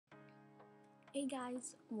Hey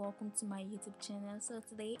guys, welcome to my YouTube channel. So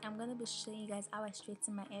today I'm gonna be showing you guys how I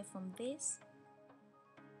straighten my hair from this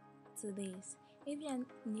to this. If you are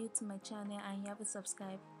new to my channel and you haven't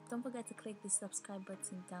subscribed, don't forget to click the subscribe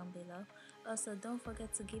button down below. Also, don't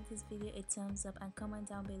forget to give this video a thumbs up and comment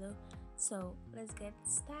down below. So let's get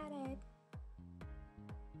started.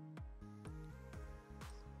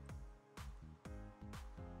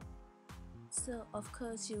 So of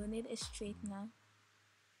course you will need a straightener,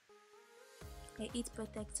 a heat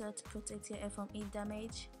protector to protect your hair from heat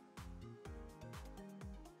damage,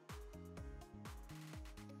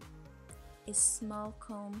 a small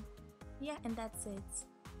comb, yeah, and that's it.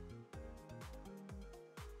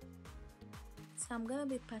 So I'm gonna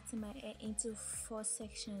be parting my hair into 4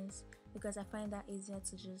 sections because I find that easier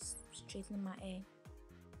to just straighten my hair.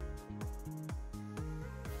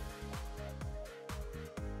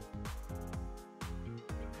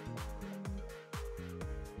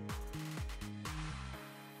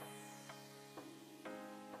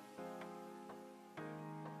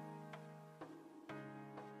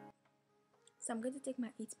 So I'm going to take my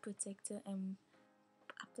heat protector and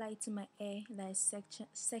apply it to my hair that is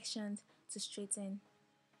sectioned to straighten.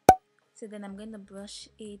 So then I'm going to brush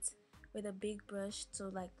it with a big brush to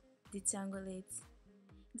like detangle it.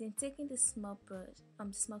 Then taking the small brush,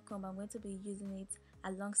 the small comb, I'm going to be using it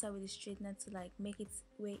alongside with the straightener to like make it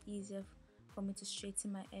way easier for me to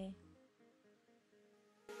straighten my hair.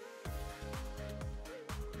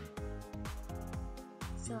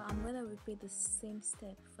 So I'm gonna repeat the same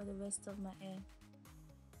step for the rest of my hair.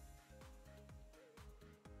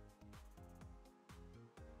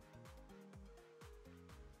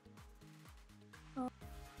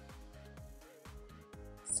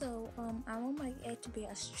 So I want my hair to be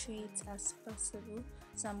as straight as possible,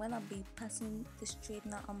 so I'm gonna be passing the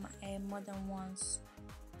straightener on my hair more than once.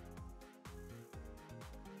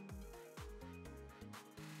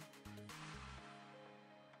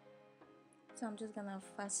 So I'm just gonna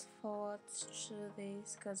fast forward through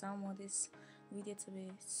this because I don't want this video to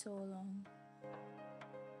be so long.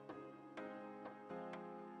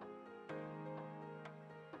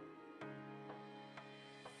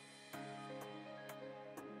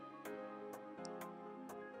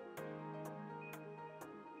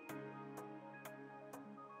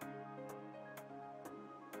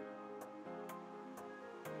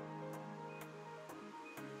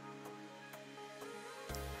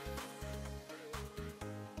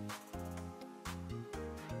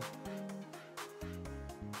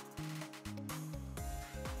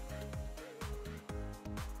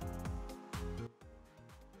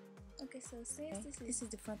 Okay, so since this is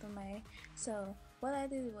the front of my hair, so what I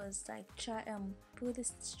did was like try put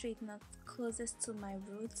this straightener closest to my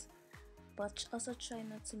roots, but also try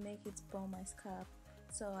not to make it burn my scalp,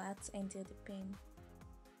 so I had to endure the pain.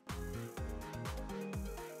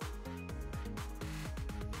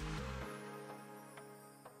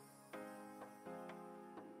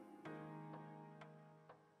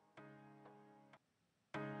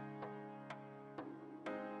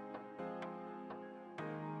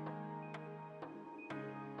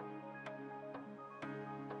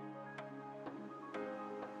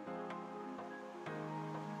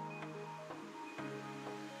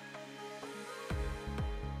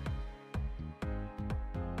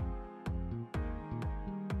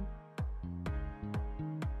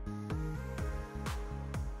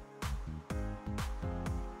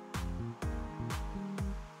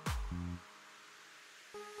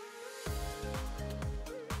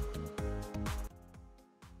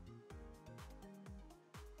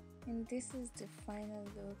 And this is the final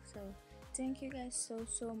look. So thank you guys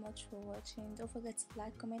so much for watching. Don't forget to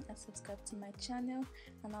like, comment and subscribe to my channel,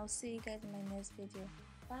 and I'll see you guys in my next video.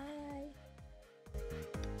 Bye.